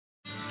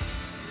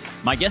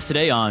My guest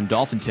today on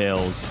Dolphin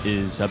Tales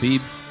is Habib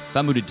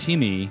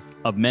Famuditimi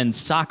of men's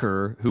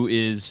soccer, who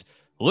is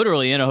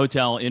literally in a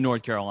hotel in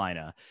North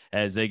Carolina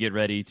as they get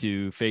ready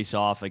to face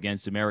off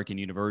against American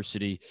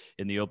University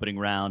in the opening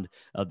round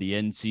of the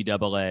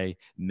NCAA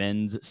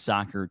Men's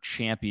Soccer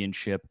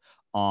Championship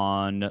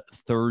on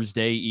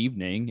Thursday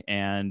evening.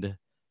 And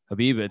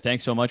Habib,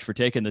 thanks so much for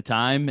taking the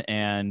time.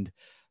 And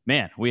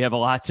man, we have a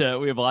lot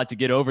to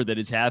get over that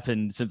has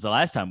happened since the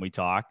last time we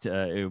talked,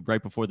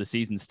 right before the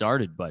season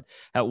started. But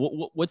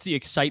what's the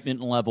excitement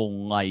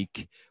level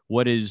like?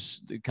 What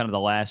is kind of the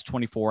last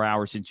 24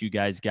 hours since you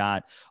guys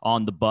got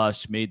on the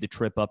bus, made the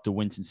trip up to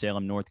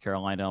Winston-Salem, North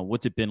Carolina?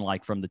 What's it been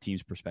like from the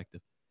team's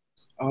perspective?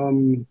 For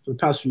the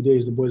past few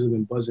days, the boys have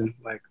been buzzing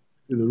like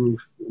through the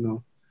roof.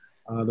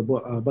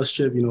 The bus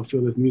trip,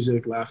 filled with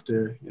music,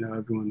 laughter.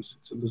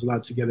 There's a lot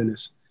of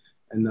togetherness.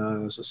 And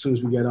so as soon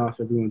as we get off,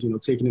 everyone's,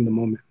 taking in the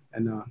moment.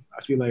 And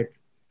I feel like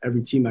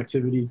every team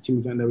activity, team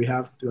event that we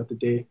have throughout the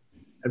day,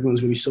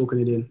 everyone's really soaking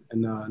it in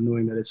and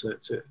knowing that it's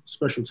a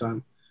special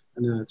time.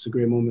 And it's a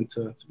great moment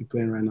to be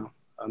playing right now.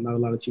 Not a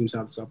lot of teams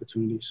have this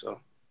opportunity, so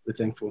we're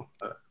thankful,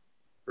 for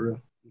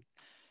real.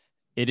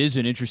 It is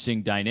an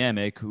interesting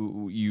dynamic.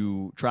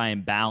 You try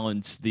and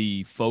balance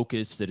the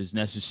focus that is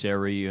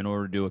necessary in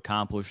order to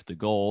accomplish the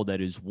goal, that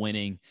is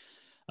winning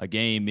a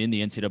game in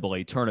the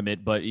NCAA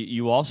tournament, but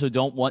you also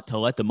don't want to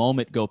let the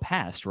moment go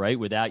past, right?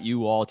 Without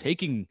you all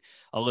taking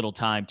a little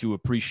time to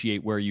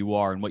appreciate where you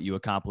are and what you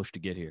accomplished to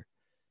get here.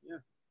 Yeah.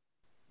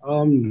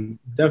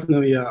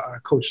 Definitely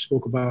our coach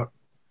spoke about,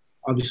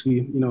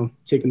 obviously,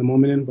 taking the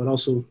moment in, but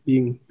also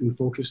being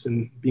focused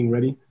and being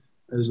ready.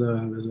 There's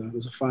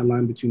a fine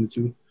line between the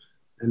two.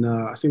 And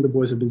I think the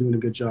boys have been doing a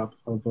good job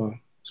of,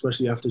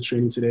 especially after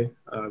training today,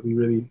 we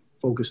really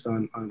focused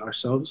on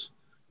ourselves,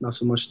 not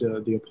so much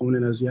the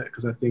opponent as yet,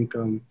 because I think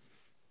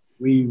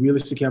we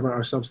realistically have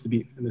ourselves to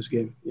beat in this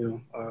game.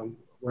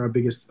 We're our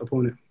biggest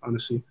opponent,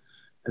 honestly.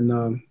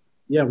 And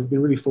we've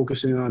been really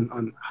focusing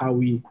on how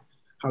we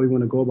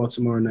want to go about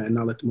tomorrow night and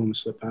not let the moment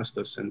slip past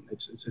us. And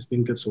it's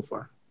been good so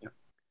far. Yeah.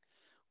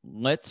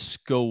 Let's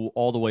go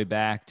all the way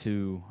back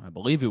to, I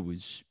believe it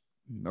was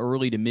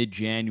early to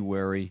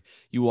mid-January.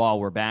 You all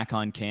were back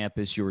on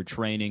campus. You were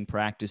training,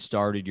 practice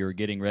started. You were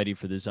getting ready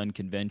for this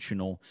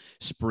unconventional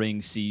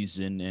spring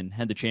season, and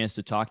had the chance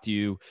to talk to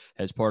you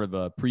as part of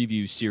a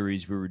preview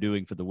series we were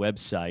doing for the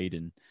website.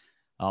 And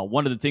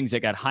one of the things that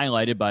got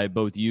highlighted by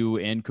both you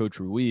and Coach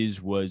Ruiz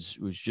was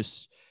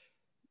just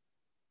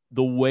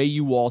the way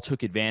you all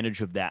took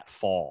advantage of that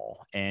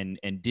fall and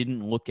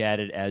didn't look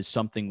at it as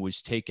something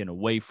was taken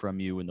away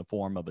from you in the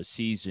form of a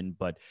season,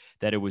 but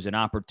that it was an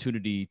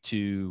opportunity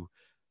to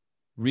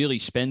really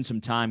spend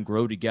some time,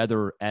 grow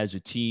together as a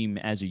team,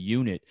 as a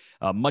unit,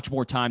 much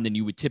more time than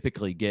you would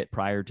typically get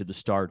prior to the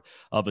start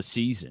of a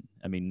season.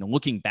 I mean,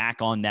 looking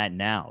back on that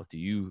now,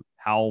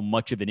 how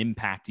much of an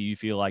impact do you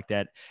feel like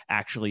that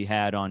actually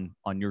had on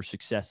your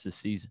success this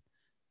season?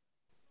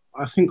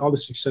 I think all the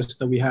success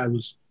that we had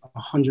was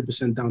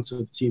 100% down to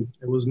the team.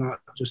 It was not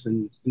just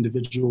an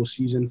individual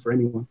season for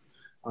anyone.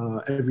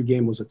 Every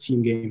game was a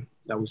team game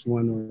that was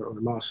won or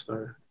lost,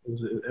 or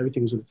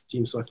everything was with the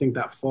team. So I think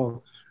that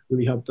fall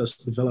really helped us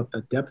develop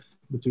that depth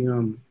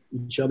between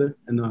each other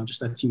and just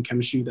that team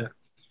chemistry that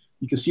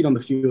you can see it on the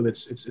field.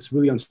 It's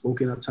really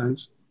unspoken at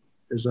times.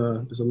 There's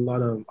a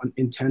lot of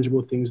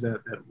intangible things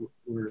that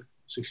we're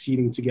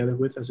succeeding together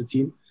with as a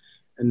team.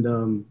 And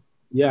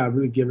I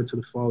really give it to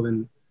the fall.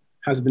 And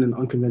has been an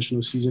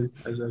unconventional season,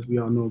 as we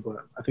all know,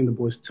 but I think the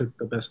boys took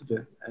the best of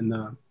it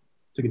and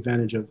took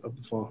advantage of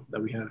the fall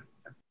that we had.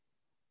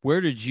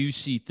 Where did you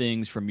see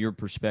things from your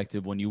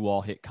perspective when you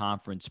all hit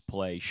conference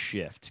play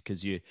shift?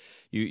 Because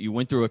you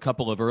went through a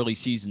couple of early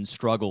season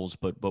struggles,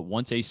 but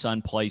once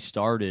ASUN play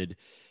started,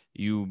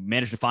 you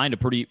managed to find a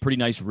pretty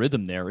nice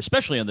rhythm there,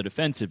 especially on the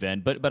defensive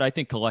end, but I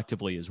think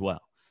collectively as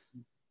well.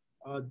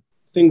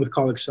 Thing with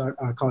college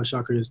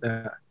soccer is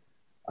that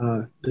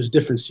there's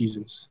different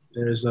seasons.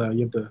 There's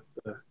you have the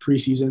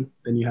preseason,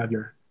 then you have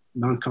your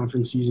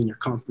non-conference season, your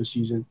conference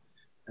season,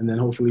 and then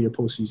hopefully your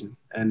postseason.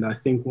 And I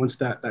think once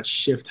that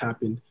shift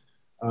happened,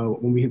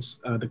 when we hit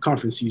the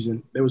conference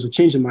season, there was a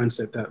change in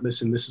mindset that,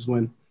 listen, this is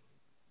when,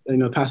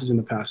 past is in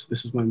the past.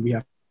 This is when we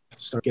have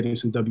to start getting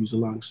some W's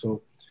along.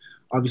 So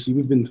obviously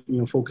we've been,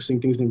 focusing,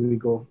 things didn't really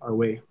go our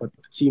way, but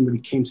the team really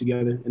came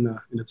together in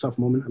a tough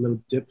moment, a little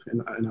dip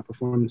in our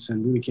performance,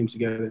 and really came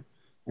together.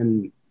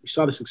 And we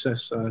saw the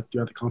success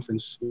throughout the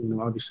conference,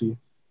 obviously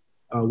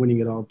winning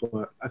it all.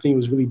 But I think it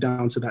was really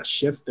down to that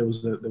shift. There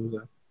was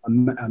a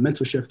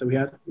mental shift that we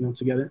had,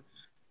 together.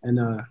 And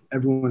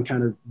everyone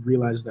kind of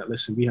realized that,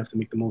 listen, we have to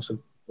make the most of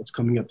what's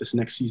coming up this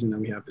next season that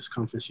we have, this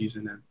conference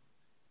season.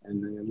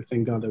 And we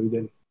thank God that we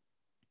did.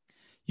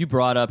 You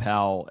brought up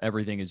how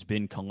everything has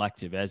been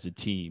collective as a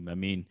team. I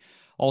mean,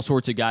 all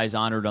sorts of guys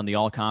honored on the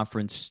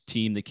all-conference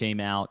team that came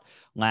out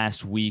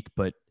last week,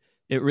 but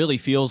it really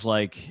feels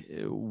like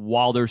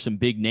while there's some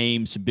big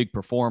names, some big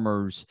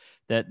performers,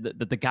 that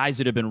the guys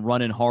that have been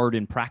running hard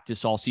in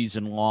practice all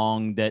season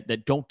long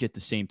that don't get the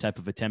same type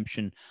of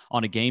attention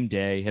on a game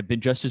day have been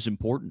just as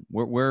important.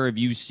 Where have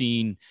you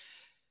seen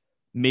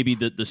maybe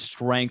the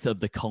strength of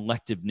the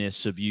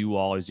collectiveness of you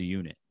all as a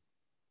unit?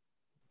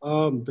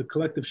 The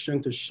collective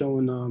strength is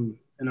shown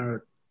in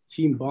our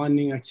team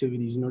bonding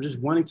activities,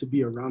 just wanting to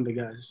be around the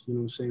guys, what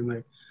I'm saying?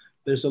 Like,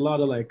 there's a lot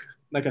of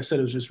like I said,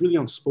 it was just really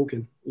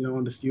unspoken,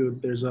 on the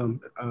field. There's an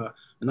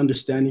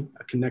understanding,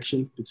 a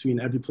connection between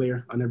every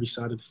player on every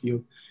side of the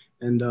field.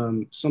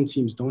 And some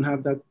teams don't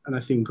have that. And I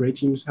think great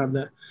teams have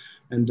that.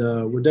 And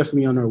we're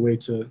definitely on our way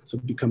to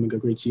becoming a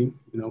great team.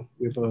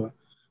 We have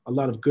a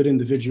lot of good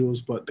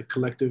individuals, but the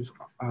collective,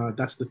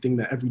 that's the thing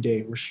that every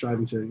day we're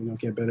striving to,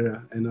 get better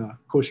at. And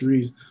Coach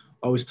Ruiz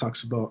always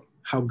talks about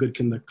how good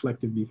can the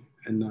collective be.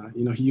 And,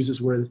 he uses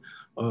the word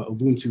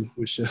Ubuntu,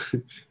 which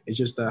is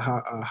just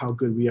how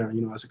good we are,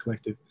 as a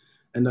collective.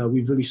 And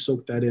we've really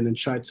soaked that in and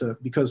tried to,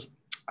 because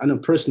I know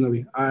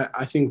personally,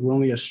 I think we're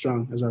only as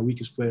strong as our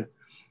weakest player.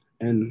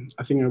 And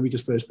I think our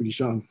weakest player is pretty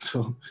strong.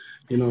 So,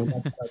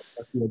 that's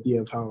the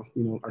idea of how,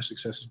 our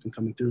success has been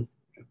coming through.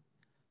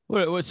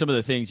 What's some of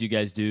the things you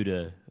guys do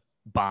to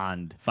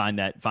bond, find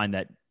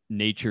that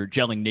nature,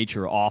 gelling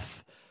nature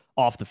off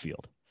the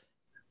field?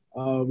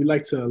 We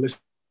like to listen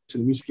to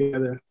music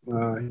together,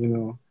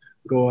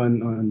 go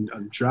on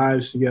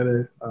drives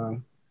together,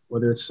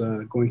 whether it's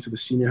going to the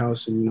senior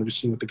house and, just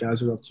seeing what the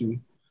guys are up to.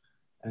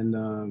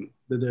 And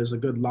there's a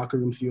good locker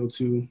room feel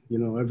too.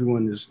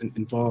 Everyone is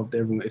involved.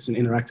 It's an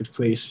interactive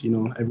place.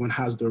 Everyone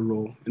has their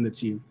role in the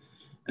team.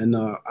 And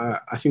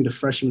I think the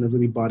freshmen have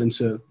really bought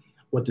into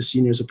what the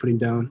seniors are putting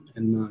down.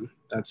 And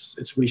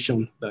it's really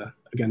shown that,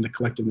 again, the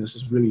collectiveness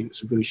is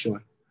really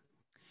showing.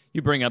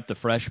 You bring up the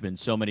freshmen,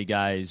 so many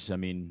guys, I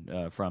mean,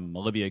 from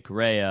Olivier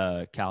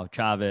Correa, Cal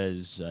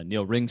Chavez,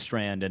 Neil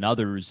Ringstrand, and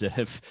others that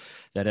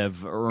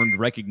have earned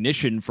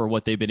recognition for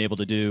what they've been able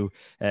to do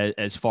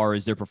as far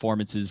as their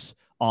performances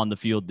on the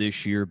field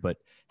this year. But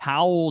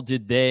how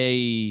did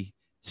they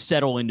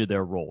settle into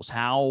their roles?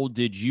 How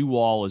did you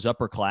all as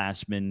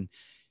upperclassmen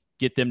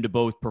get them to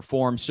both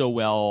perform so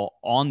well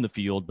on the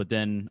field, but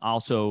then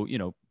also,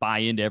 buy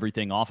into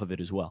everything off of it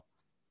as well?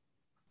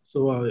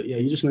 So,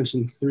 you just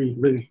mentioned three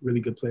really, really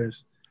good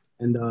players.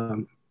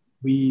 And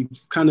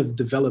we've kind of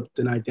developed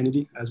an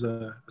identity as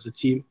a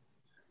team.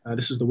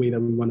 This is the way that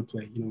we want to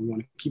play. We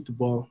want to keep the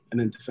ball, and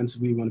then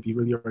defensively, we want to be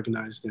really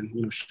organized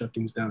and, shut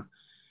things down.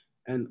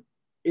 And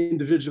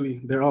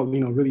individually, they're all,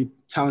 really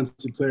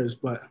talented players,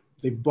 but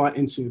they've bought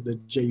into the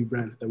JU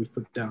brand that we've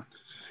put down.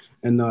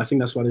 And I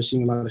think that's why they're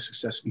seeing a lot of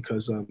success,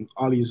 because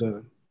Ollie's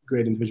a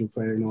great individual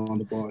player, on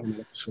the ball,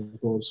 to score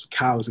goals.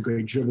 Cal is a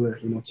great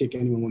dribbler, take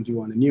anyone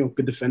 1v1. And Neil,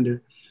 good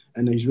defender,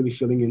 and he's really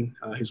filling in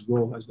his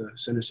role as the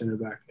center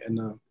back. And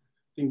I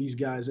think these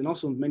guys, and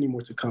also many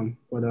more to come,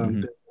 but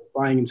they're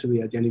buying into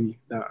the identity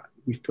that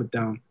we've put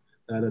down,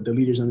 that the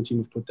leaders on the team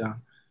have put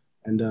down.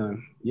 And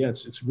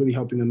it's really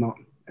helping them out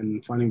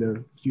and finding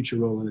their future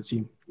role in the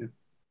team. Yeah.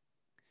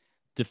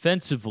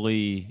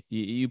 Defensively,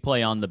 you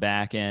play on the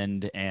back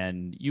end,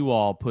 and you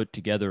all put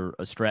together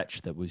a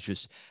stretch that was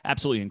just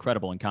absolutely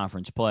incredible in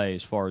conference play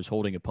as far as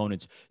holding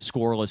opponents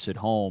scoreless at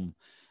home.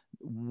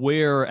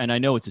 And I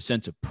know it's a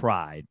sense of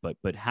pride,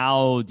 but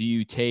how do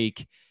you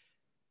take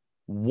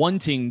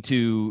wanting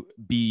to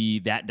be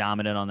that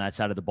dominant on that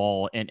side of the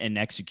ball and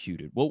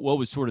execute it? What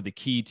was sort of the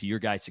key to your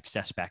guys'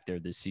 success back there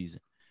this season?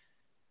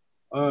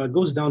 It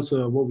goes down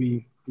to what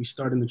we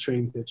start in the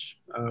training pitch.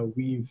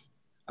 We've,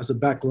 as a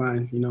back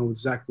line, with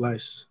Zach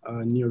Blyce,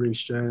 Neil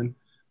Ringstrand,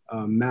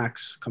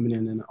 Max coming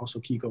in, and also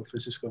Kiko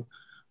Francisco.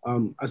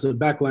 As a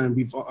back line,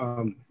 we've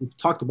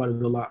talked about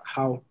it a lot,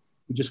 how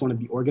we just want to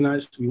be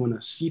organized. We want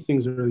to see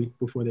things early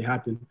before they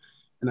happen.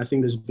 And I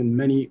think there's been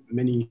many,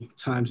 many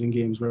times in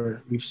games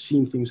where we've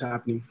seen things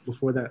happening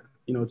before that,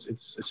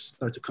 it's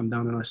start to come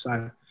down on our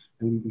side,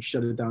 and we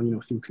shut it down,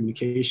 through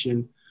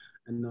communication.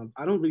 And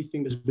I don't really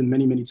think there's been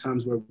many, many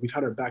times where we've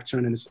had our back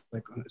turned and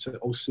it's an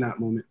oh snap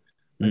moment.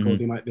 Like, oh,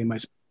 they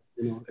might,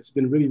 it's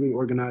been really, really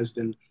organized,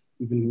 and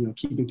we've been,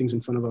 keeping things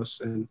in front of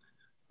us. And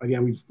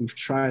again, we've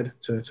tried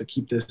to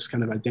keep this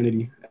kind of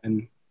identity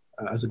and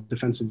as a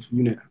defensive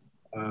unit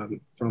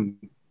from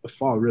the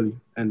fall, really.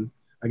 And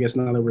I guess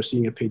now that we're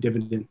seeing it pay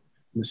dividend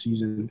in the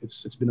season,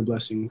 it's been a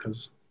blessing,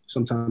 because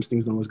sometimes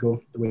things don't always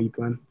go the way you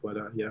plan. But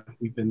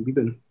we've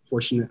been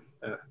fortunate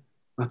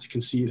not to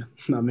concede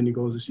not many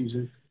goals this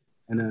season.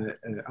 And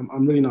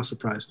I'm really not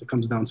surprised. It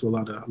comes down to a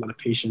lot of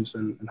patience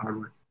and hard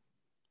work.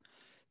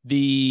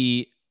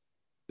 The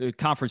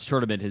conference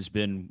tournament has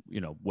been,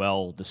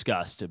 well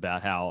discussed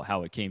about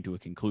how it came to a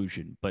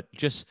conclusion, but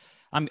just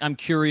I'm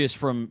curious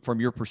from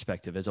your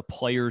perspective, as a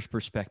player's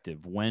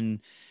perspective,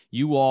 when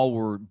you all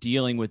were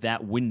dealing with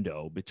that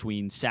window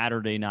between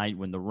Saturday night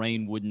when the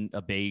rain wouldn't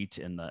abate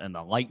and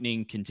the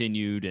lightning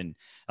continued, and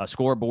a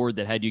scoreboard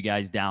that had you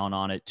guys down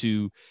on it,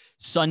 to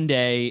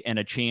Sunday and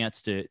a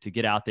chance to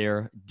get out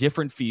there,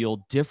 different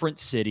field, different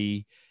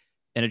city,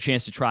 and a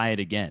chance to try it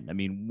again. I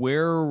mean,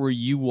 where were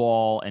you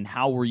all, and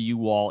how were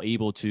you all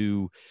able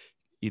to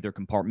either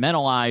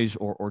compartmentalize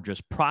or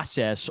just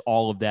process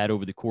all of that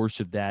over the course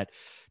of that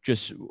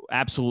just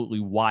absolutely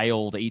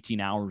wild 18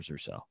 hours or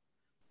so?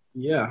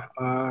 Yeah,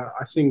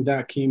 I think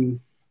that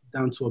came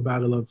down to a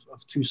battle of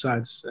two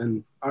sides.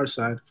 And our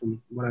side,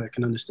 from what I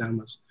can understand,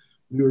 was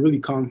we were really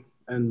calm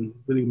and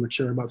really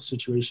mature about the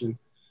situation.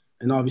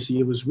 And obviously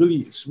it's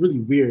really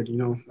weird, you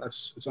know,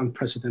 it's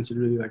unprecedented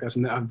really. Like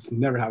I've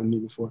never happened to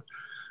me before.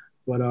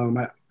 But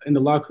in the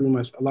locker room,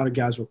 a lot of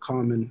guys were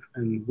calm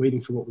and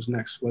waiting for what was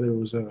next, whether it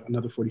was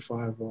another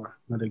 45 or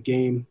another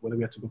game, whether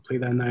we had to go play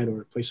that night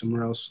or play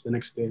somewhere else the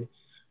next day.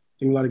 I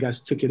think a lot of guys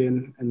took it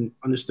in and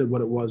understood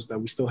what it was, that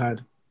we still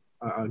had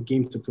a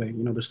game to play.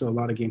 You know, there's still a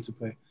lot of game to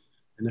play.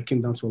 And that came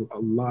down to a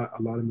lot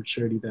of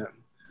maturity that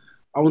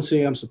I won't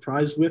say I'm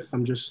surprised with.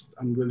 I'm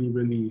really,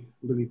 really,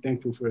 really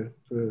thankful for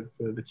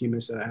the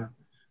teammates that I have,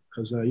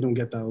 because you don't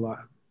get that a lot.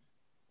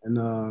 And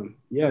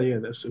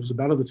it was a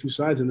battle of the two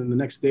sides. And then the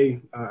next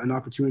day, an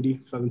opportunity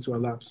fell into our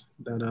laps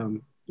that,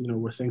 you know,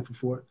 we're thankful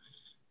for.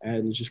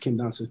 And it just came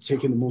down to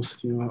taking the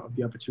most, you know, of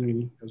the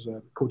opportunity, because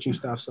the coaching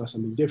staff saw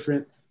something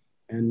different.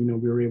 And, you know,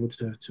 we were able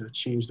to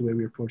change the way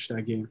we approached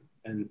that game,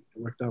 and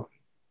it worked out.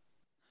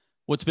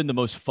 What's been the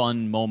most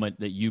fun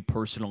moment that you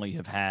personally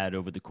have had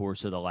over the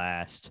course of the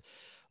last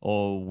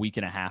week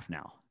and a half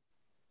now?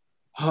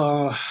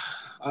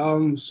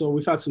 So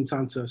we've had some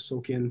time to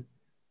soak in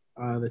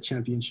the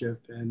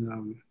championship,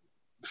 and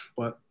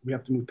but we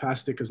have to move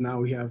past it, because now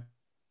we have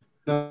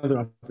another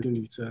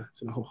opportunity to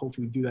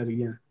hopefully do that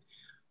again.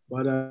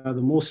 But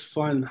the most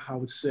fun, I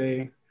would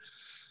say,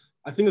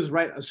 I think it was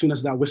right as soon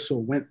as that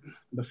whistle went,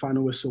 the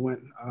final whistle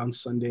went on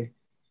Sunday.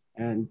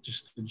 And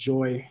just the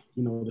joy,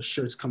 you know, the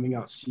shirts coming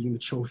out, seeing the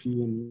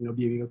trophy, and, you know,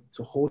 being able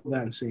to hold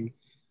that and saying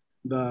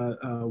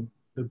the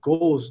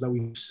goals that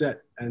we've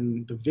set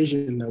and the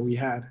vision that we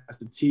had as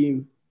a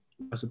team,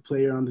 as a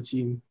player on the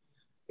team.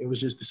 It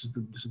was just, this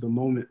is the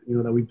moment, you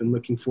know, that we've been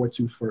looking forward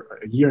to for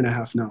a year and a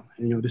half now.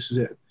 And, you know, this is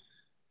it.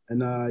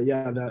 And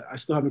I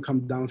still haven't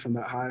come down from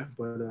that high,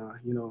 but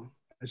you know,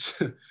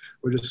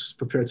 we're just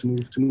prepared to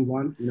move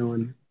on, you know,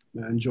 and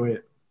enjoy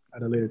it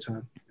at a later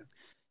time.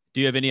 Do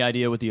you have any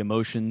idea what the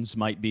emotions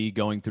might be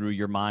going through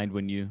your mind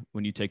when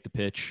you take the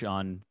pitch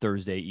on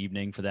Thursday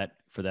evening for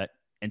that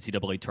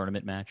NCAA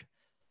tournament match?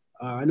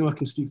 I know I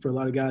can speak for a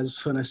lot of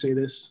guys when I say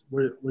this.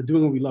 We're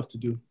doing what we love to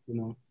do, you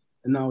know,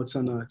 and now it's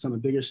on a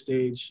bigger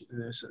stage.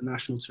 And it's a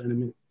national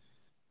tournament.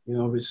 You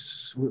know,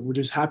 we're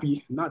just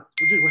happy.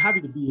 We're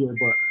happy to be here,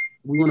 but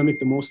we want to make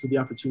the most of the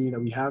opportunity that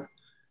we have.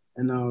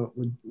 And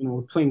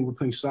we're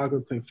playing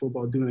soccer, playing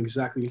football, doing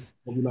exactly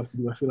what we love to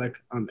do. I feel like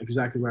I'm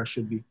exactly where I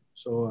should be.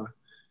 So.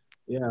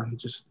 I'm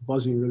just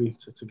buzzing really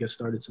to get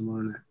started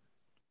tomorrow night.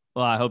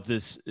 Well, I hope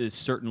this is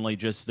certainly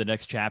just the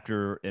next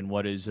chapter in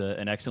what is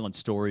an excellent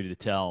story to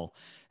tell,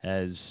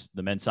 as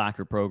the men's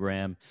soccer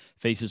program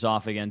faces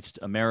off against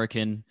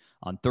American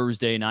on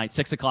Thursday night,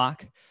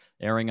 6:00,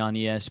 airing on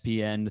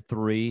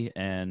ESPN3.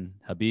 And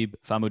Habib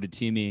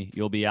Famuditimi,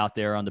 you'll be out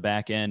there on the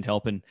back end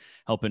helping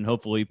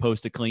hopefully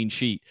post a clean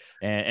sheet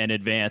and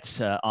advance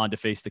on to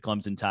face the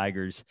Clemson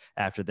Tigers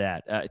after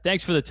that.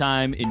 Thanks for the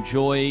time.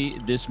 Enjoy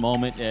this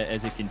moment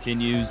as it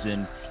continues,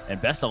 and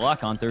best of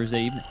luck on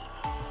Thursday evening.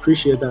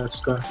 Appreciate that,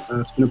 Scott.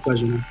 It's been a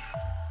pleasure, man.